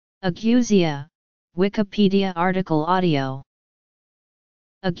Ageusia, Wikipedia article audio.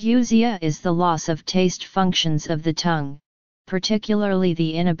 Ageusia is the loss of taste functions of the tongue, particularly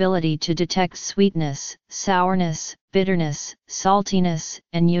the inability to detect sweetness, sourness, bitterness, saltiness,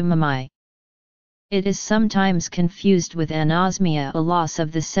 and umami. It is sometimes confused with anosmia, a loss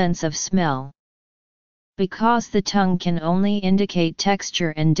of the sense of smell. Because the tongue can only indicate texture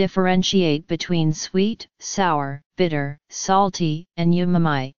and differentiate between sweet, sour, bitter, salty, and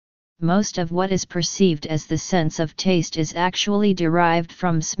umami, most of what is perceived as the sense of taste is actually derived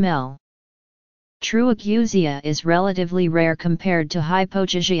from smell. True ageusia is relatively rare compared to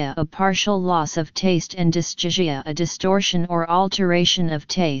hypogeusia, a partial loss of taste, and dysgeusia, a distortion or alteration of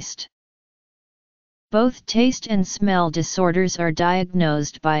taste. Both taste and smell disorders are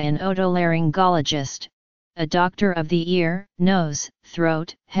diagnosed by an otolaryngologist, a doctor of the ear, nose,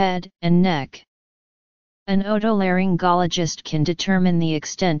 throat, head, and neck. An otolaryngologist can determine the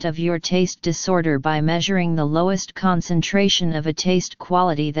extent of your taste disorder by measuring the lowest concentration of a taste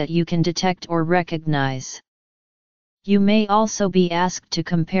quality that you can detect or recognize. You may also be asked to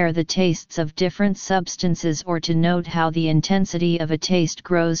compare the tastes of different substances or to note how the intensity of a taste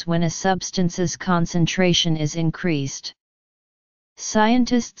grows when a substance's concentration is increased.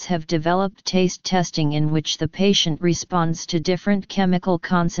 Scientists have developed taste testing in which the patient responds to different chemical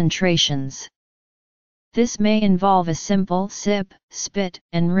concentrations. This may involve a simple sip, spit,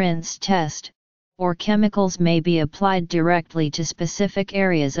 and rinse test, or chemicals may be applied directly to specific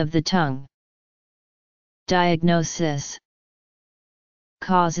areas of the tongue. Diagnosis.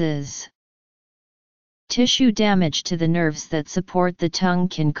 Causes. Tissue damage to the nerves that support the tongue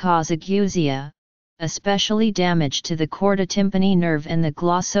can cause ageusia, especially damage to the chordotympani nerve and the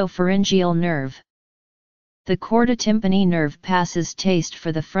glossopharyngeal nerve. The chordotympani nerve passes taste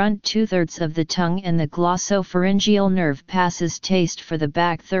for the front two-thirds of the tongue, and the glossopharyngeal nerve passes taste for the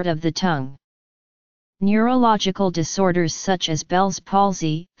back third of the tongue. Neurological disorders such as Bell's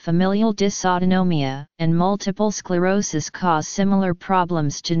palsy, familial dysautonomia, and multiple sclerosis cause similar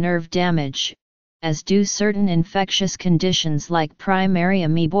problems to nerve damage, as do certain infectious conditions like primary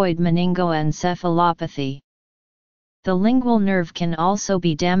amoeboid meningoencephalopathy. The lingual nerve can also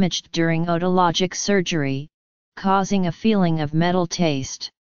be damaged during otologic surgery, causing a feeling of metal taste.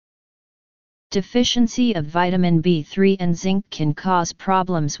 Deficiency of vitamin B3 and zinc can cause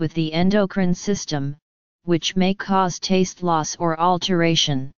problems with the endocrine system, which may cause taste loss or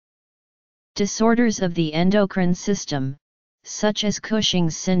alteration. Disorders of the endocrine system, such as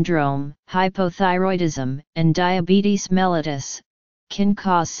Cushing's syndrome, hypothyroidism, and diabetes mellitus, can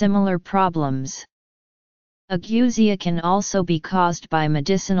cause similar problems. Ageusia can also be caused by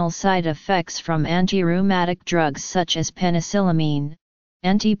medicinal side effects from anti-rheumatic drugs such as penicillamine,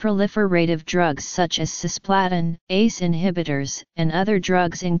 anti-proliferative drugs such as cisplatin, ACE inhibitors, and other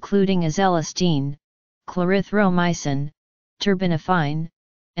drugs including azelastine, clarithromycin, terbinafine,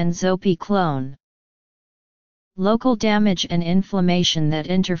 and zopiclone. Local damage and inflammation that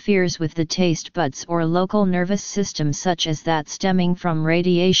interferes with the taste buds or local nervous system, such as that stemming from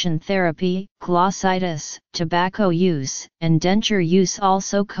radiation therapy, glossitis, tobacco use, and denture use,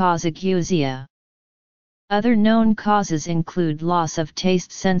 also cause ageusia. Other known causes include loss of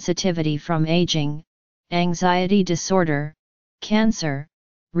taste sensitivity from aging, anxiety disorder, cancer,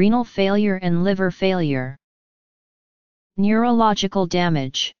 renal failure, and liver failure. Neurological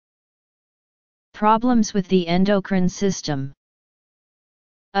damage. Problems with the endocrine system.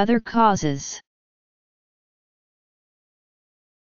 Other causes.